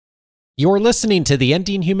You're listening to the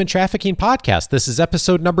Ending Human Trafficking podcast. This is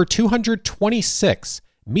episode number 226,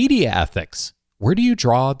 Media Ethics. Where do you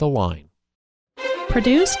draw the line?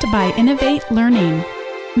 Produced by Innovate Learning,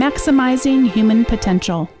 maximizing human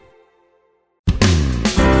potential.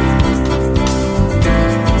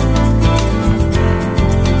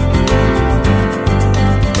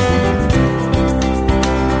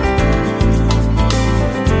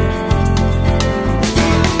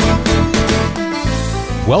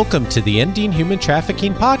 Welcome to the Ending Human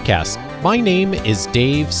Trafficking podcast. My name is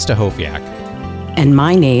Dave Stachowiak. And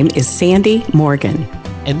my name is Sandy Morgan.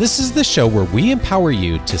 And this is the show where we empower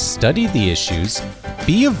you to study the issues,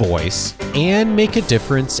 be a voice, and make a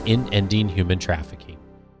difference in ending human trafficking.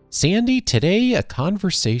 Sandy, today a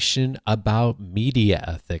conversation about media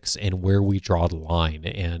ethics and where we draw the line.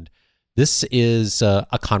 And this is a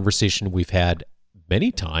conversation we've had many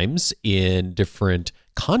times in different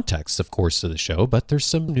contexts, of course, of the show, but there's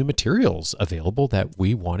some new materials available that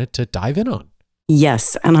we wanted to dive in on.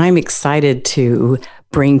 Yes, and I'm excited to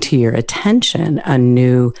bring to your attention a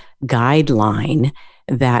new guideline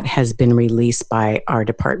that has been released by our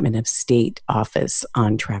Department of State Office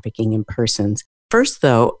on Trafficking in Persons. First,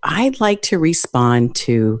 though, I'd like to respond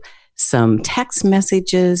to some text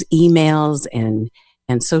messages, emails, and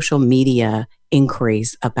social media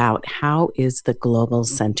inquiries about how is the Global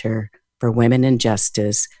Center for Women and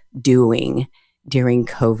Justice doing during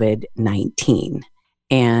COVID-19.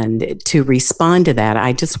 And to respond to that,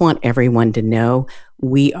 I just want everyone to know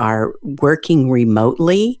we are working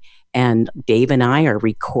remotely, and Dave and I are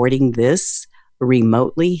recording this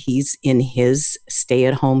remotely. He's in his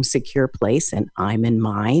stay-at-home secure place, and I'm in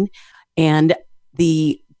mine. And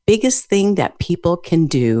the biggest thing that people can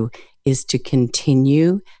do is to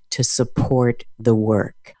continue to support the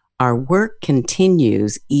work. Our work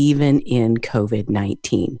continues even in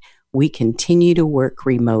COVID-19. We continue to work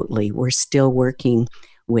remotely. We're still working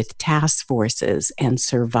with task forces and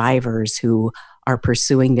survivors who are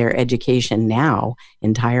pursuing their education now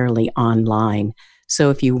entirely online.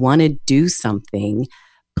 So if you want to do something,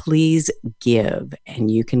 please give.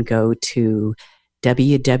 And you can go to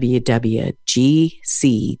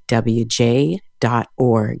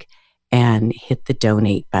www.gcwj.org and hit the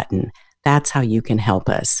donate button. That's how you can help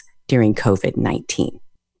us during COVID-19.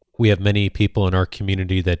 We have many people in our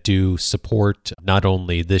community that do support not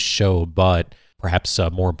only this show, but perhaps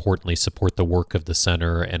more importantly, support the work of the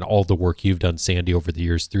center and all the work you've done, Sandy, over the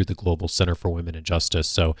years through the Global Center for Women and Justice.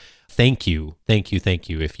 So thank you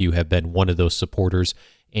if you have been one of those supporters.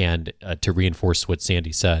 And to reinforce what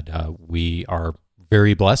Sandy said, we are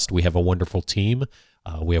very blessed. We have a wonderful team.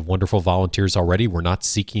 We have wonderful volunteers already. We're not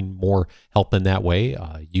seeking more help in that way.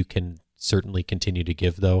 You can certainly continue to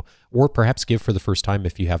give, though, or perhaps give for the first time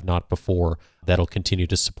if you have not before. That'll continue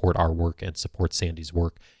to support our work and support Sandy's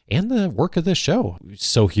work and the work of this show.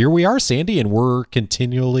 So here we are, Sandy, and we're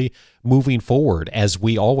continually moving forward, as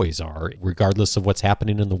we always are, regardless of what's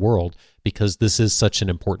happening in the world, because this is such an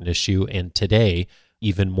important issue. And today,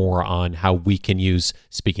 even more on how we can use,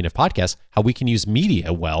 speaking of podcasts, how we can use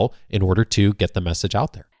media well in order to get the message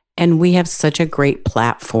out there. And we have such a great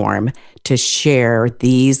platform to share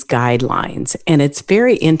these guidelines. And it's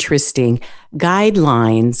very interesting.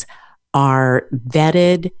 Guidelines are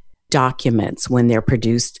vetted documents when they're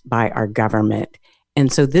produced by our government.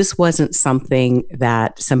 And so this wasn't something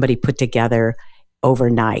that somebody put together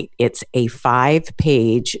overnight. It's a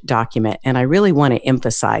 5-page document. And I really want to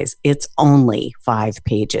emphasize it's only 5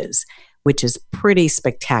 pages, which is pretty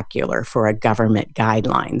spectacular for a government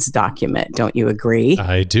guidelines document. Don't you agree?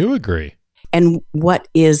 I do agree. And what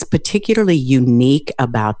is particularly unique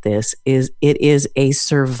about this is it is a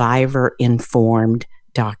survivor-informed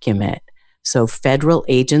document. So federal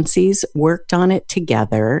agencies worked on it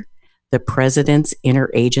together, the President's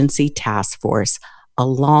Interagency Task Force,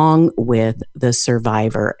 along with the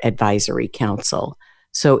Survivor Advisory Council.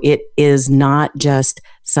 So it is not just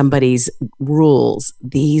somebody's rules.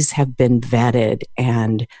 These have been vetted,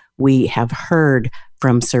 and we have heard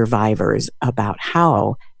from survivors about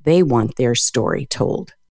how they want their story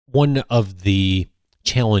told. One of the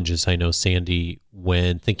challenges I know, Sandy,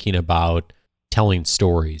 when thinking about telling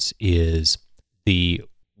stories is the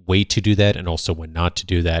way to do that and also when not to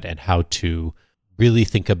do that, and how to really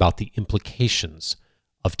think about the implications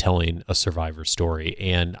of telling a survivor story.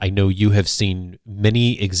 And I know you have seen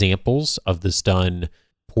many examples of this done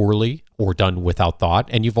poorly or done without thought,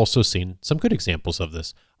 and you've also seen some good examples of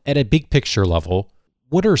this. At a big picture level,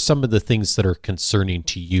 what are some of the things that are concerning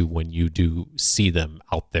to you when you do see them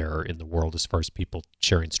out there in the world as far as people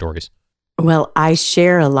sharing stories? Well, I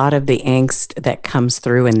share a lot of the angst that comes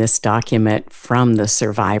through in this document from the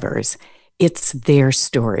survivors. it's their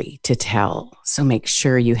story to tell. So make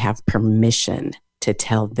sure you have permission to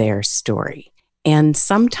tell their story. And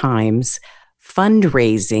sometimes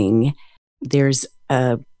fundraising, there's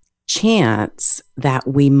a chance that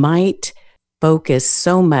we might focus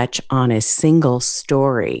so much on a single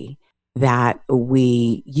story that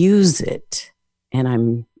we use it, and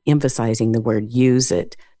I'm emphasizing the word use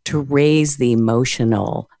it, to raise the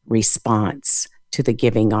emotional response to the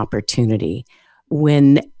giving opportunity,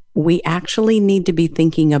 when we actually need to be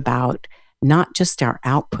thinking about not just our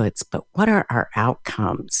outputs, but what are our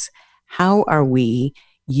outcomes? How are we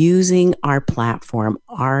using our platform,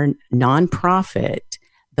 our nonprofit,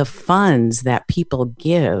 the funds that people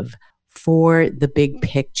give for the big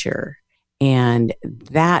picture? And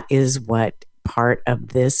that is what part of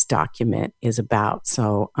this document is about.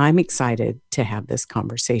 So I'm excited to have this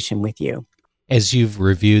conversation with you. As you've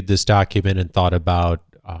reviewed this document and thought about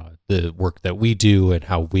the work that we do and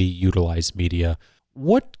how we utilize media,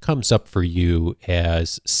 what comes up for you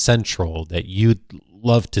as central that you'd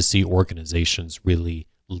love to see organizations really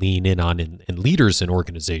lean in on, and leaders in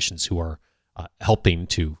organizations who are helping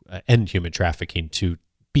to end human trafficking to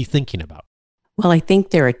be thinking about? Well, I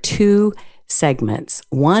think there are two segments.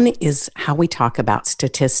 One is how we talk about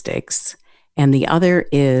statistics, and the other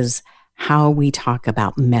is how we talk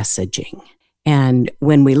about messaging. And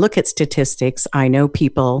when we look at statistics, I know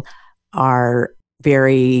people are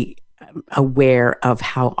very aware of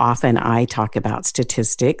how often I talk about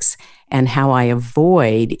statistics and how I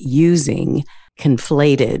avoid using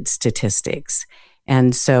conflated statistics.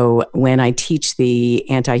 And so when I teach the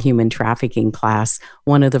anti-human trafficking class,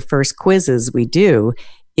 one of the first quizzes we do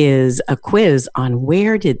is a quiz on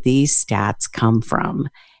where did these stats come from?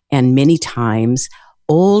 And many times,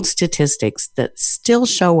 old statistics that still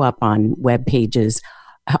show up on web pages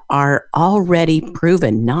are already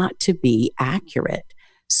proven not to be accurate.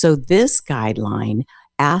 So this guideline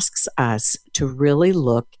asks us to really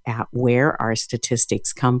look at where our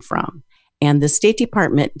statistics come from. And the State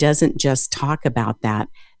Department doesn't just talk about that.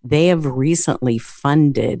 They have recently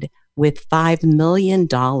funded with $5 million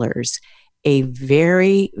a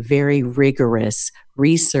very, very rigorous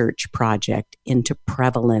research project into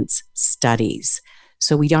prevalence studies.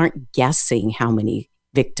 So we aren't guessing how many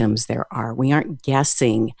victims there are. We aren't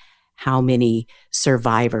guessing how many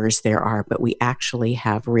survivors there are, but we actually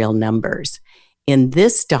have real numbers. In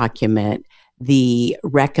this document, the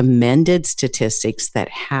recommended statistics that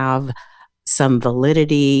have some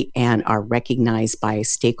validity and are recognized by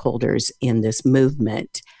stakeholders in this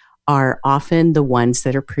movement are often the ones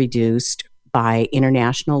that are produced by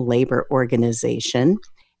International Labor Organization,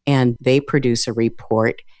 and they produce a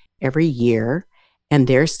report every year, and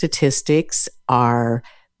their statistics are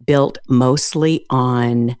built mostly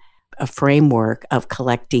on a framework of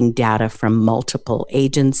collecting data from multiple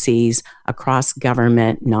agencies across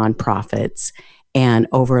government, nonprofits, and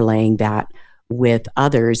overlaying that with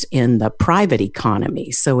others in the private economy.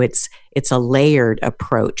 So it's a layered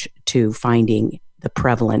approach to finding the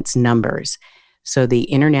prevalence numbers. So the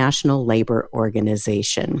International Labor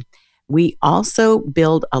Organization. We also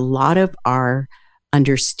build a lot of our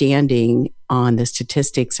understanding on the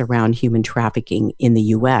statistics around human trafficking in the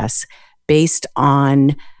U.S. based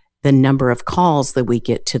on the number of calls that we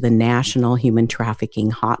get to the National Human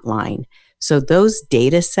Trafficking Hotline. So those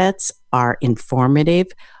data sets are informative,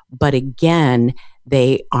 but again,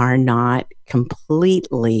 they are not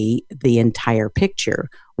completely the entire picture.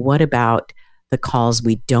 What about the calls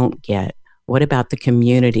we don't get? What about the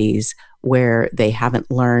communities where they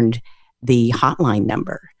haven't learned the hotline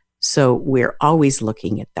number? So we're always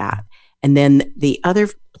looking at that. And then the other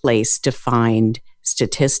place to find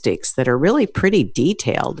statistics that are really pretty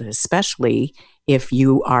detailed, especially if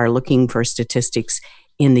you are looking for statistics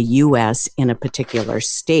in the U.S. in a particular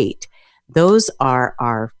state. Those are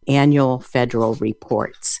our annual federal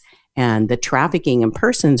reports. And the Trafficking in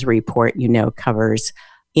Persons report, covers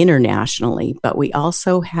internationally, but we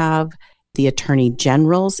also have the Attorney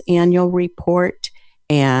General's annual report,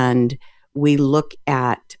 and we look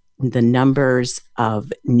at the numbers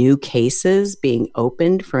of new cases being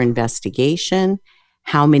opened for investigation,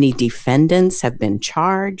 how many defendants have been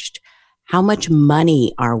charged, how much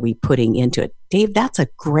money are we putting into it? Dave, that's a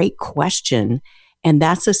great question. And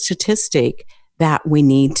that's a statistic that we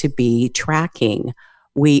need to be tracking.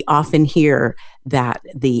 We often hear that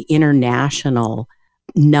the international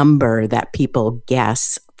number that people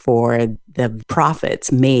guess for the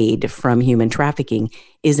profits made from human trafficking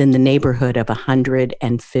is in the neighborhood of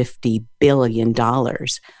 $150 billion.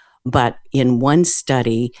 But in one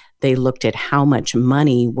study, they looked at how much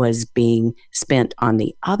money was being spent on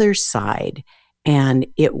the other side, and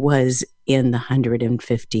it was in the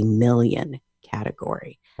 150 million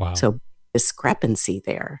category. Wow. So discrepancy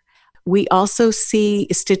there. We also see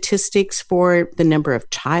statistics for the number of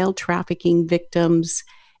child trafficking victims.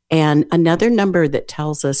 And another number that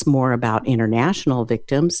tells us more about international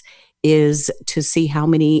victims is to see how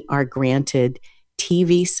many are granted T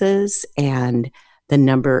visas and the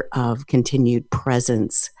number of continued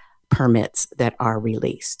presence permits that are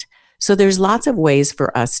released. So there's lots of ways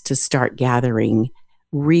for us to start gathering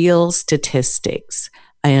real statistics.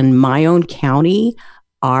 In my own county,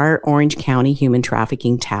 our Orange County Human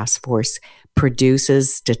Trafficking Task Force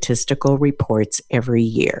produces statistical reports every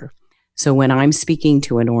year. So when I'm speaking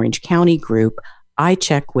to an Orange County group, I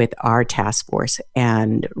check with our task force.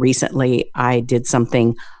 And recently I did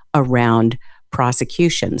something around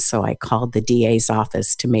prosecution. So I called the DA's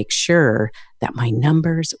office to make sure that my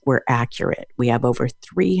numbers were accurate. We have over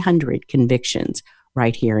 300 convictions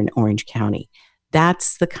right here in Orange County.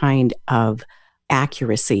 That's the kind of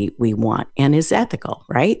accuracy we want and is ethical,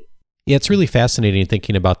 right? Yeah, it's really fascinating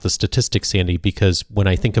thinking about the statistics, Sandy, because when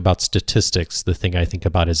I think about statistics, the thing I think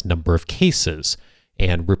about is number of cases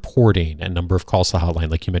and reporting and number of calls to the hotline,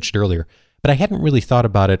 like you mentioned earlier. But I hadn't really thought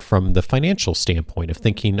about it from the financial standpoint of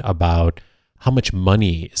thinking about how much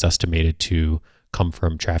money is estimated to come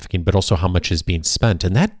from trafficking, but also how much is being spent.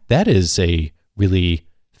 And that is a really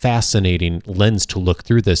fascinating lens to look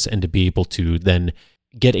through this and to be able to then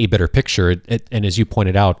get a better picture. And as you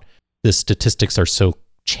pointed out, the statistics are so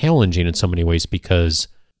challenging in so many ways because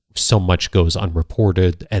so much goes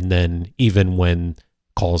unreported. And then even when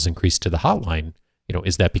calls increase to the hotline,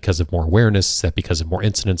 is that because of more awareness? Is that because of more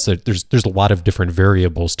incidents? There's a lot of different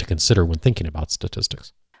variables to consider when thinking about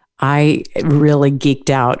statistics. I really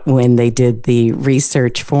geeked out when they did the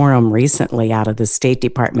research forum recently out of the State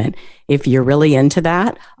Department. If you're really into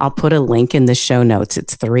that, I'll put a link in the show notes.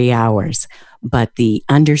 It's 3 hours. But the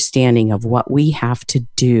understanding of what we have to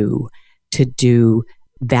do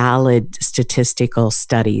valid statistical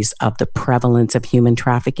studies of the prevalence of human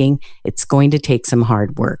trafficking, it's going to take some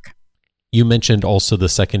hard work. You mentioned also the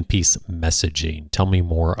second piece, messaging. Tell me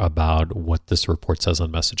more about what this report says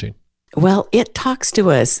on messaging. Well, it talks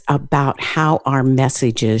to us about how our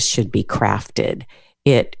messages should be crafted.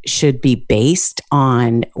 It should be based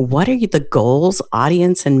on what are the goals,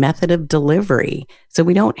 audience, and method of delivery. So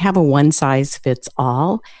we don't have a one size fits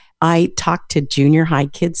all. I talk to junior high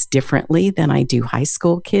kids differently than I do high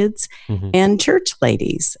school kids and church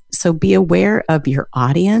ladies. So be aware of your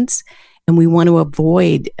audience. And we want to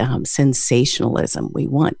avoid sensationalism. We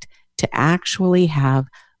want to actually have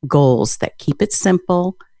goals that keep it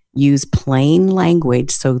simple, use plain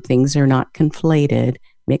language so things are not conflated,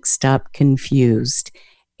 mixed up, confused.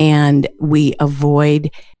 And we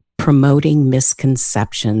avoid promoting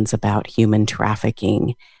misconceptions about human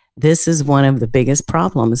trafficking. This is one of the biggest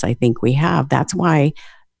problems I think we have. That's why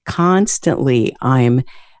constantly I'm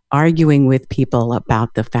arguing with people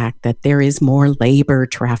about the fact that there is more labor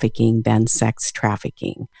trafficking than sex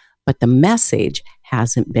trafficking, but the message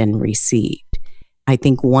hasn't been received. I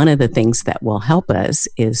think one of the things that will help us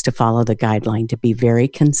is to follow the guideline, to be very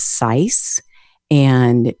concise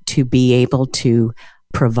and to be able to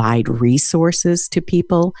provide resources to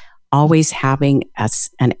people, always having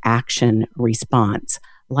an action response.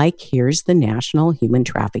 Like here's the National Human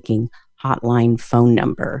Trafficking Hotline phone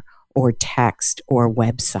number or text or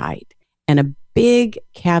website. And a big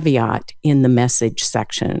caveat in the message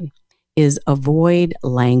section is avoid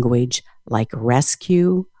language like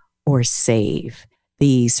rescue or save.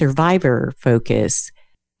 The survivor focus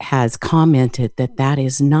has commented that that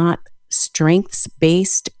is not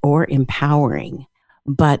strengths-based or empowering.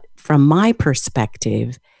 But from my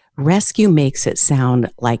perspective, rescue makes it sound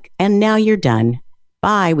like, and now you're done.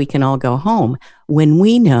 Bye, we can all go home. When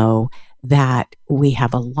we know that we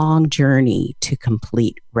have a long journey to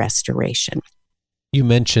complete restoration. You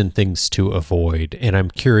mentioned things to avoid, and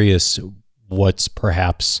I'm curious what's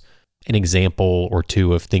perhaps an example or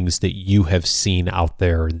two of things that you have seen out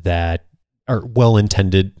there that are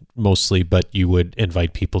well-intended mostly, but you would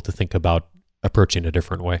invite people to think about approaching a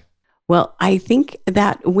different way. Well, I think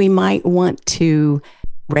that we might want to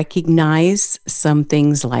recognize some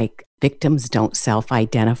things like victims don't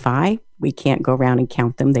self-identify. We can't go around and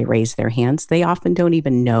count them. They raise their hands. They often don't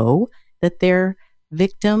even know that they're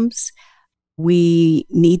victims. We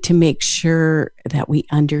need to make sure that we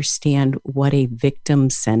understand what a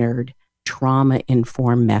victim-centered,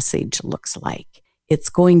 trauma-informed message looks like. It's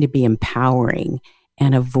going to be empowering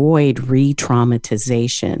and avoid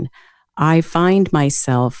re-traumatization. I find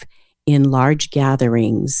myself in large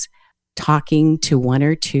gatherings talking to 1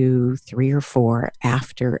 or 2, 3 or 4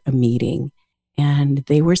 after a meeting, and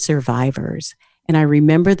they were survivors. And I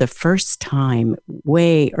remember the first time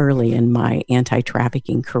way early in my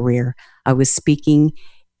anti-trafficking career, I was speaking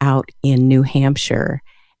out in New Hampshire,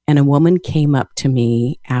 and a woman came up to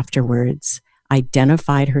me afterwards,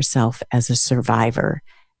 identified herself as a survivor,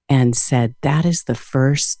 and said, that is the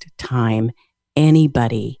first time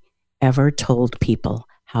anybody ever told people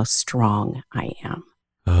how strong I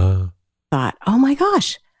am. Thought, oh my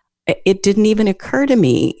gosh, it didn't even occur to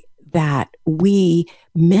me that we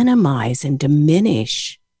minimize and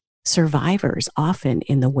diminish survivors often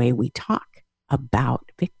in the way we talk about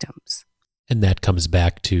victims. And that comes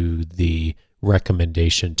back to the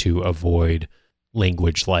recommendation to avoid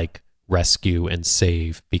language like rescue and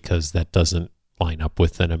save, because that doesn't line up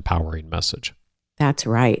with an empowering message. That's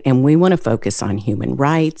right. And we want to focus on human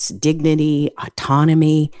rights, dignity,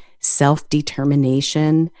 autonomy,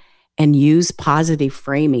 self-determination, and use positive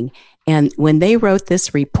framing. And when they wrote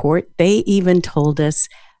this report, they even told us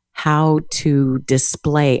how to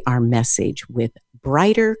display our message with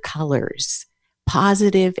brighter colors,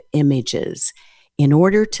 positive images, in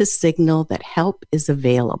order to signal that help is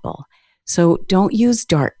available. So don't use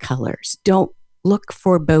dark colors. Don't look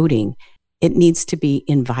foreboding. It needs to be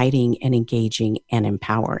inviting and engaging and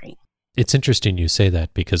empowering. It's interesting you say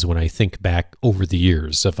that, because when I think back over the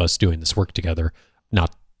years of us doing this work together,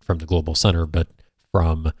 not from the Global Center, but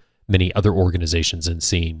from many other organizations, and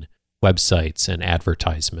seeing websites and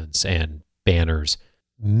advertisements and banners,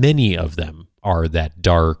 many of them are that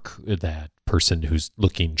dark, that person who's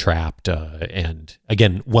looking trapped, and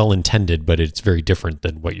again, well-intended, but it's very different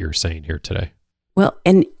than what you're saying here today. Well,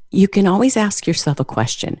 and you can always ask yourself a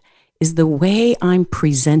question. Is the way I'm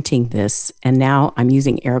presenting this, and now I'm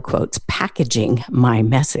using air quotes, packaging my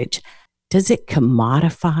message, does it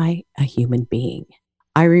commodify a human being?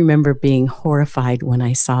 I remember being horrified when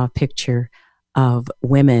I saw a picture of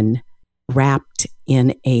women wrapped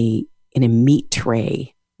in a meat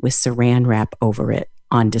tray with saran wrap over it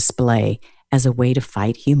on display as a way to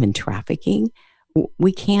fight human trafficking.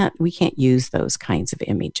 We can't use those kinds of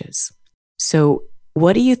images. So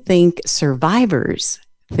what do you think survivors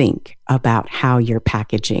think about how you're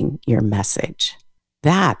packaging your message?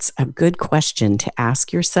 That's a good question to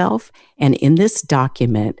ask yourself. And in this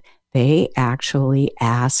document, they actually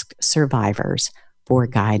asked survivors for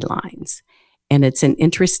guidelines. And it's an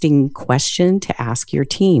interesting question to ask your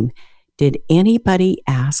team. Did anybody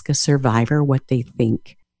ask a survivor what they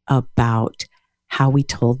think about how we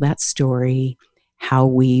told that story, how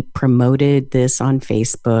we promoted this on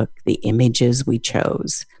Facebook, the images we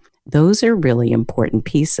chose? Those are really important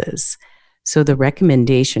pieces. So the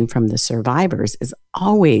recommendation from the survivors is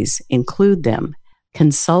always include them,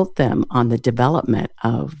 consult them on the development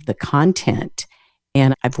of the content.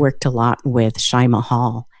 And I've worked a lot with Shaima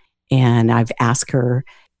Hall, and I've asked her,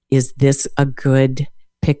 is this a good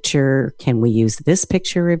picture? Can we use this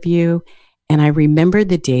picture of you? And I remember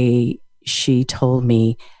the day she told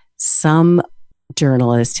me some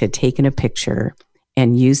journalist had taken a picture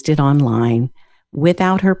and used it online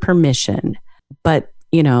without her permission. But,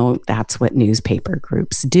 you know, that's what newspaper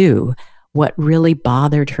groups do. What really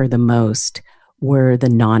bothered her the most were the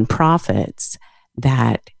nonprofits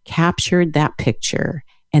that captured that picture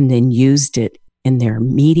and then used it in their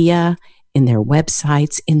media, in their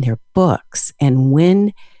websites, in their books. And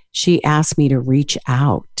when she asked me to reach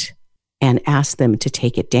out and ask them to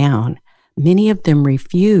take it down, many of them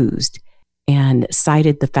refused and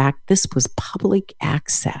cited the fact this was public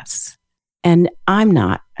access. And I'm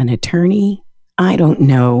not an attorney. I don't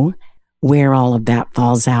know where all of that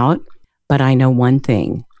falls out, but I know one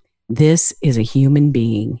thing. This is a human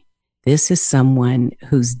being. This is someone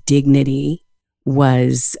whose dignity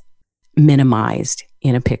was minimized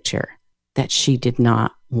in a picture that she did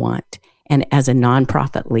not want. And as a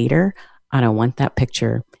nonprofit leader, I don't want that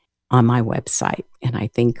picture on my website. And I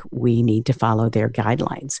think we need to follow their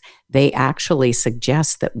guidelines. They actually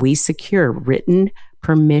suggest that we secure written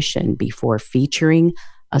permission before featuring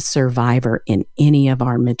a survivor in any of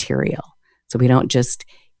our material. So we don't just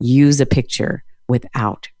use a picture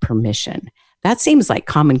without permission. That seems like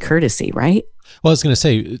common courtesy, right? Well, I was going to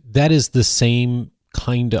say, that is the same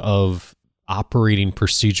kind of operating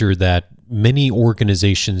procedure that many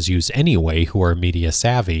organizations use anyway who are media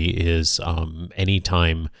savvy, is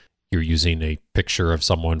anytime you're using a picture of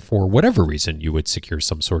someone for whatever reason, you would secure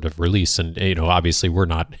some sort of release. And, you know, obviously we're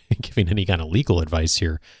not giving any kind of legal advice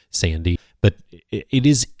here, Sandy, but it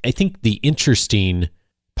is, I think, the interesting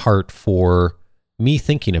part for me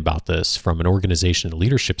thinking about this from an organization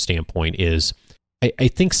leadership standpoint is I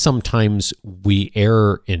think sometimes we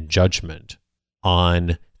err in judgment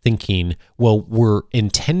on thinking, well, we're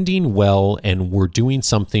intending well and we're doing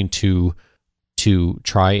something to to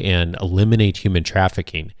try and eliminate human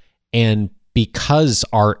trafficking. And because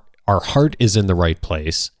our heart is in the right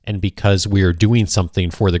place, and because we are doing something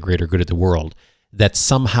for the greater good of the world, that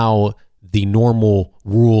somehow the normal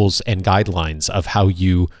rules and guidelines of how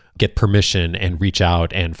you get permission and reach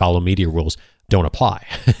out and follow media rules don't apply,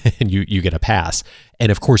 and you get a pass. And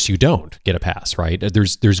of course you don't get a pass, right?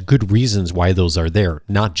 There's good reasons why those are there,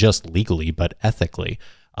 not just legally, but ethically,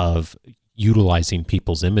 of utilizing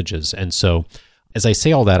people's images. And so as I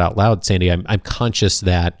say all that out loud, Sandy, I'm conscious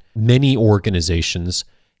that many organizations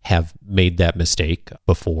have made that mistake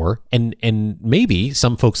before. And maybe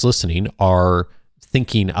some folks listening are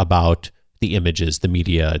thinking about the images, the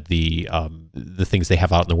media, the things they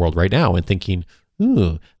have out in the world right now, and thinking,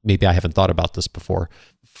 ooh, maybe I haven't thought about this before.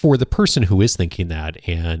 For the person who is thinking that,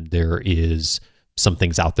 and there is some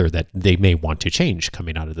things out there that they may want to change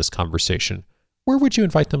coming out of this conversation, where would you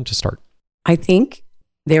invite them to start? I think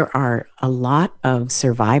there are a lot of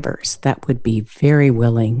survivors that would be very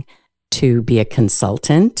willing to be a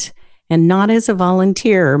consultant, and not as a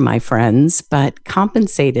volunteer, my friends, but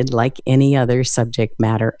compensated like any other subject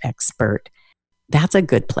matter expert. That's a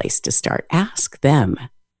good place to start. Ask them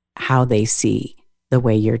how they see the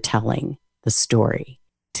way you're telling the story,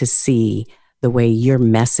 to see the way you're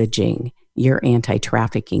messaging your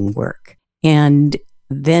anti-trafficking work, and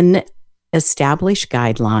then establish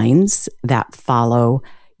guidelines that follow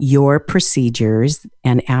your procedures,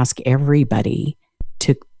 and ask everybody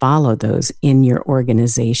to follow those in your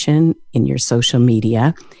organization, in your social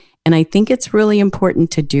media. And I think it's really important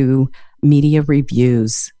to do media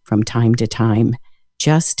reviews from time to time,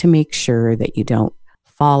 just to make sure that you don't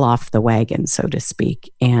fall off the wagon, so to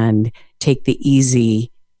speak, and take the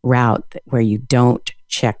easy route where you don't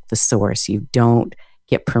check the source, you don't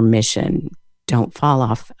get permission, don't fall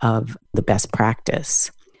off of the best practice.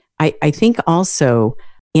 I think also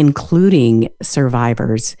including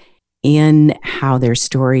survivors in how their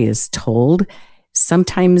story is told.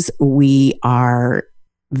 Sometimes we are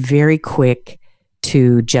very quick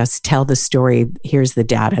to just tell the story. Here's the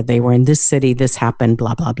data. They were in this city, this happened,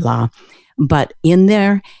 blah, blah, blah. But in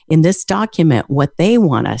this document, what they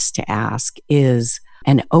want us to ask is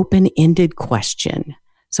an open-ended question.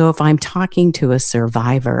 So if I'm talking to a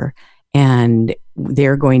survivor and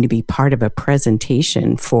they're going to be part of a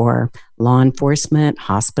presentation for law enforcement,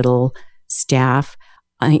 hospital staff,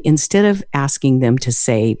 instead of asking them to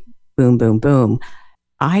say, boom, boom, boom,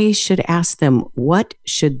 I should ask them, what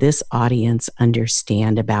should this audience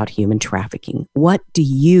understand about human trafficking? What do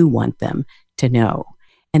you want them to know?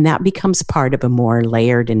 And that becomes part of a more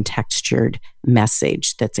layered and textured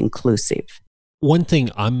message that's inclusive. One thing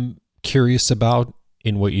I'm curious about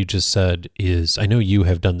in what you just said is, I know you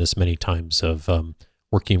have done this many times of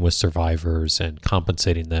working with survivors and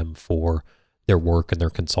compensating them for their work and their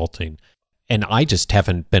consulting. And I just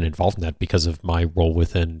haven't been involved in that because of my role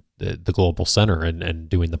within the Global Center and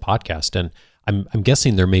doing the podcast. And I'm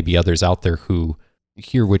guessing there may be others out there who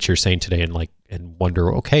hear what you're saying today and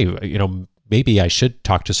wonder, okay, maybe I should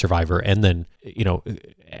talk to Survivor and then,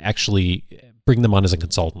 actually bring them on as a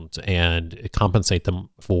consultant and compensate them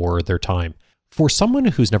for their time. For someone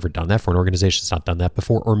who's never done that, for an organization that's not done that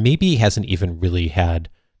before, or maybe hasn't even really had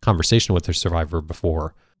conversation with their survivor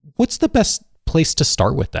before, what's the best place to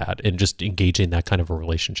start with that and just engaging that kind of a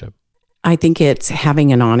relationship? I think it's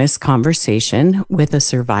having an honest conversation with a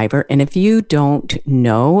survivor. And if you don't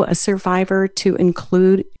know a survivor to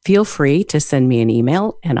include, feel free to send me an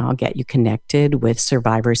email and I'll get you connected with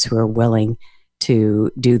survivors who are willing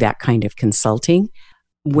to do that kind of consulting.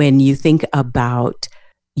 When you think about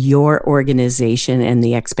your organization and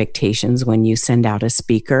the expectations when you send out a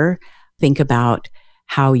speaker, think about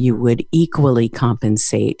how you would equally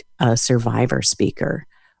compensate a survivor speaker.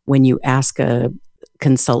 When you ask a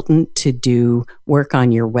consultant to do work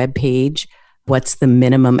on your webpage, what's the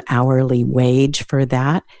minimum hourly wage for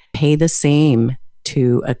that? Pay the same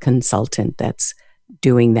to a consultant that's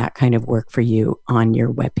doing that kind of work for you on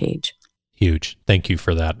your webpage. Huge. Thank you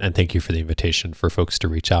for that. And thank you for the invitation for folks to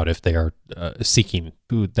reach out if they are seeking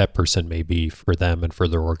who that person may be for them and for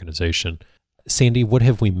their organization. Sandy, what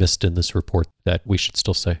have we missed in this report that we should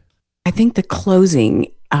still say? I think the closing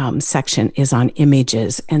section is on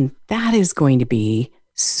images, and that is going to be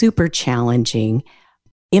super challenging.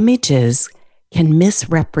 Images can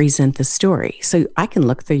misrepresent the story. So I can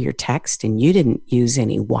look through your text and you didn't use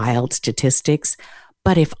any wild statistics,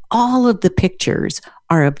 but if all of the pictures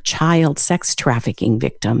are of child sex trafficking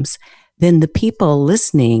victims, then the people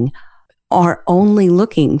listening are only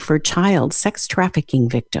looking for child sex trafficking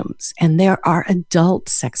victims. And there are adult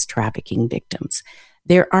sex trafficking victims.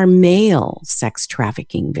 There are male sex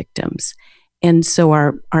trafficking victims. And so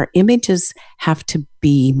our images have to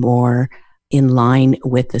be more in line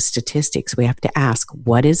with the statistics. We have to ask,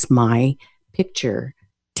 what is my picture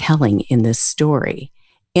telling in this story?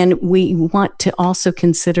 And we want to also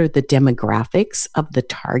consider the demographics of the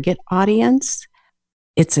target audience.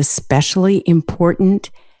 It's especially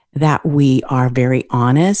important that we are very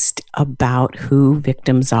honest about who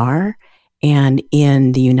victims are. And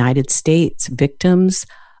in the United States, victims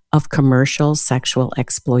of commercial sexual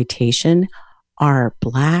exploitation are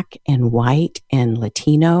Black and white and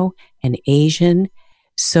Latino and Asian.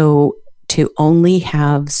 So to only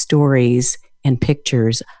have stories and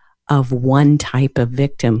pictures of one type of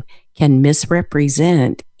victim can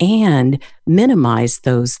misrepresent and minimize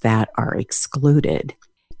those that are excluded.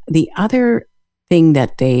 The other thing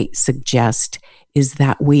that they suggest is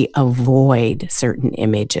that we avoid certain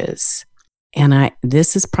images. And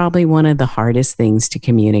this is probably one of the hardest things to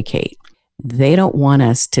communicate. They don't want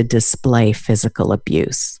us to display physical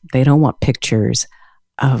abuse. They don't want pictures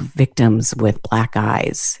of victims with black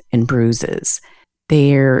eyes and bruises.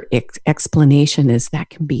 Their explanation is that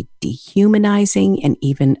can be dehumanizing and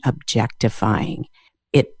even objectifying.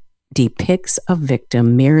 It depicts a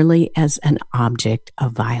victim merely as an object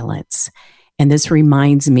of violence. And this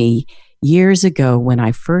reminds me years ago when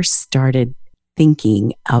I first started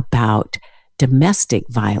thinking about domestic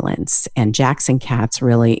violence, and Jackson Katz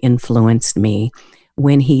really influenced me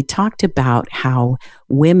when he talked about how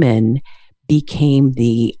women became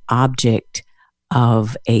the object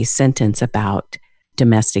of a sentence about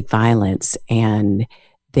domestic violence, and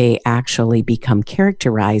they actually become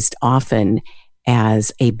characterized often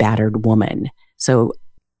as a battered woman. So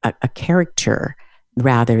a character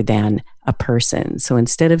rather than a person. So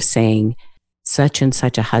instead of saying such and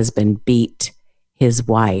such a husband beat his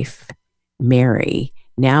wife, Mary,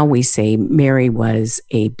 now we say Mary was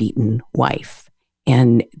a beaten wife.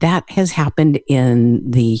 And that has happened in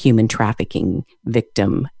the human trafficking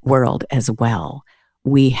victim world as well.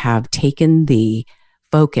 We have taken the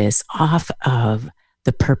focus off of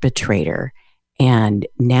the perpetrator and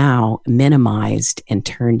now minimized and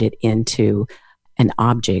turned it into an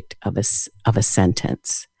object of a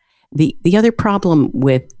sentence. The other problem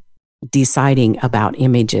with deciding about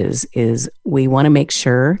images is we want to make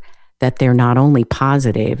sure that they're not only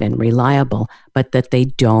positive and reliable, but that they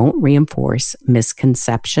don't reinforce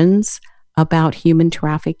misconceptions about human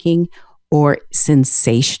trafficking or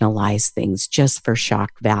sensationalize things just for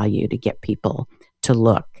shock value to get people to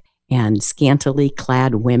look. And scantily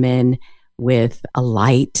clad women with a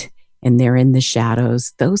light and they're in the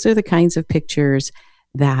shadows, those are the kinds of pictures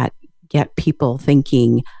that get people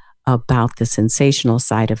thinking about the sensational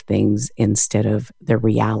side of things instead of the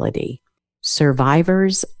reality.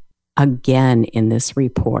 Survivors, again, in this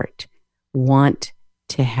report, want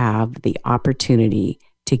to have the opportunity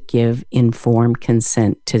to give informed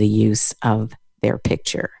consent to the use of their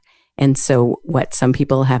picture. And so what some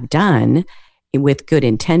people have done with good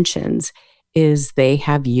intentions is they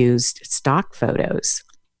have used stock photos.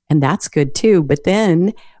 And that's good too. But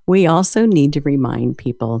then we also need to remind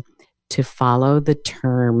people to follow the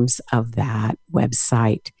terms of that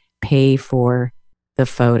website, pay for the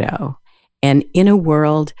photo. And in a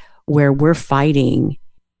world where we're fighting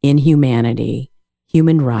inhumanity,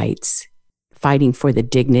 human rights, fighting for the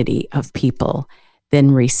dignity of people,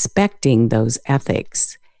 then respecting those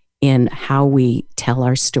ethics in how we tell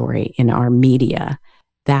our story in our media,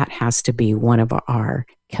 that has to be one of our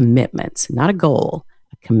commitments, not a goal,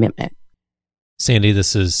 a commitment. Sandy,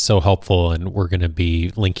 this is so helpful, and we're going to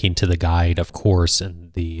be linking to the guide, of course,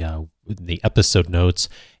 and the episode notes.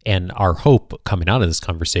 And our hope coming out of this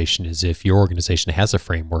conversation is if your organization has a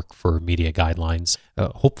framework for media guidelines,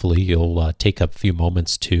 hopefully you'll take a few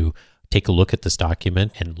moments to take a look at this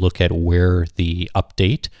document and look at where the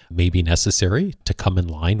update may be necessary to come in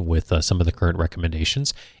line with some of the current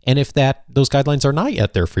recommendations. And if those guidelines are not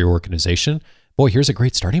yet there for your organization, boy, here's a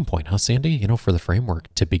great starting point, huh, Sandy? For the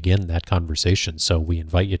framework to begin that conversation. So we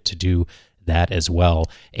invite you to do that as well.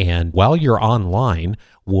 And while you're online,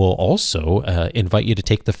 we'll also invite you to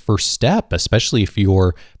take the first step, especially if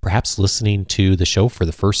you're perhaps listening to the show for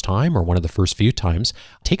the first time or one of the first few times.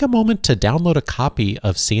 Take a moment to download a copy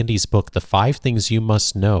of Sandy's book, The 5 Things You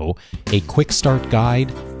Must Know, a quick start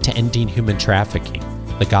guide to ending human trafficking.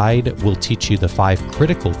 The guide will teach you the 5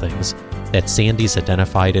 critical things that Sandy's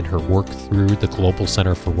identified in her work through the Global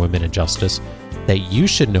Center for Women and Justice that you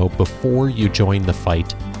should know before you join the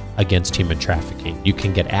fight against human trafficking. You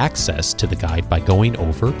can get access to the guide by going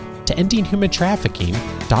over to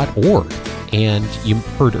endinghumantrafficking.org. And you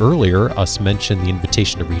heard earlier us mention the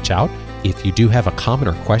invitation to reach out. If you do have a comment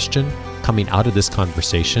or question, coming out of this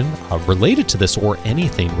conversation related to this or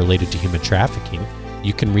anything related to human trafficking,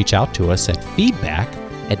 you can reach out to us at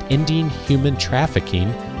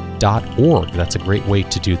feedback@endinghumantrafficking.org. That's a great way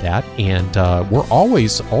to do that. And we're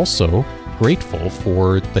always also grateful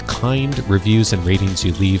for the kind reviews and ratings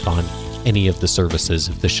you leave on any of the services.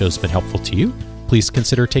 If the show's been helpful to you, please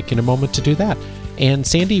consider taking a moment to do that. And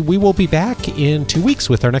Sandy, we will be back in 2 weeks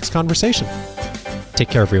with our next conversation. Take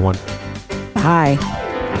care, everyone. Bye.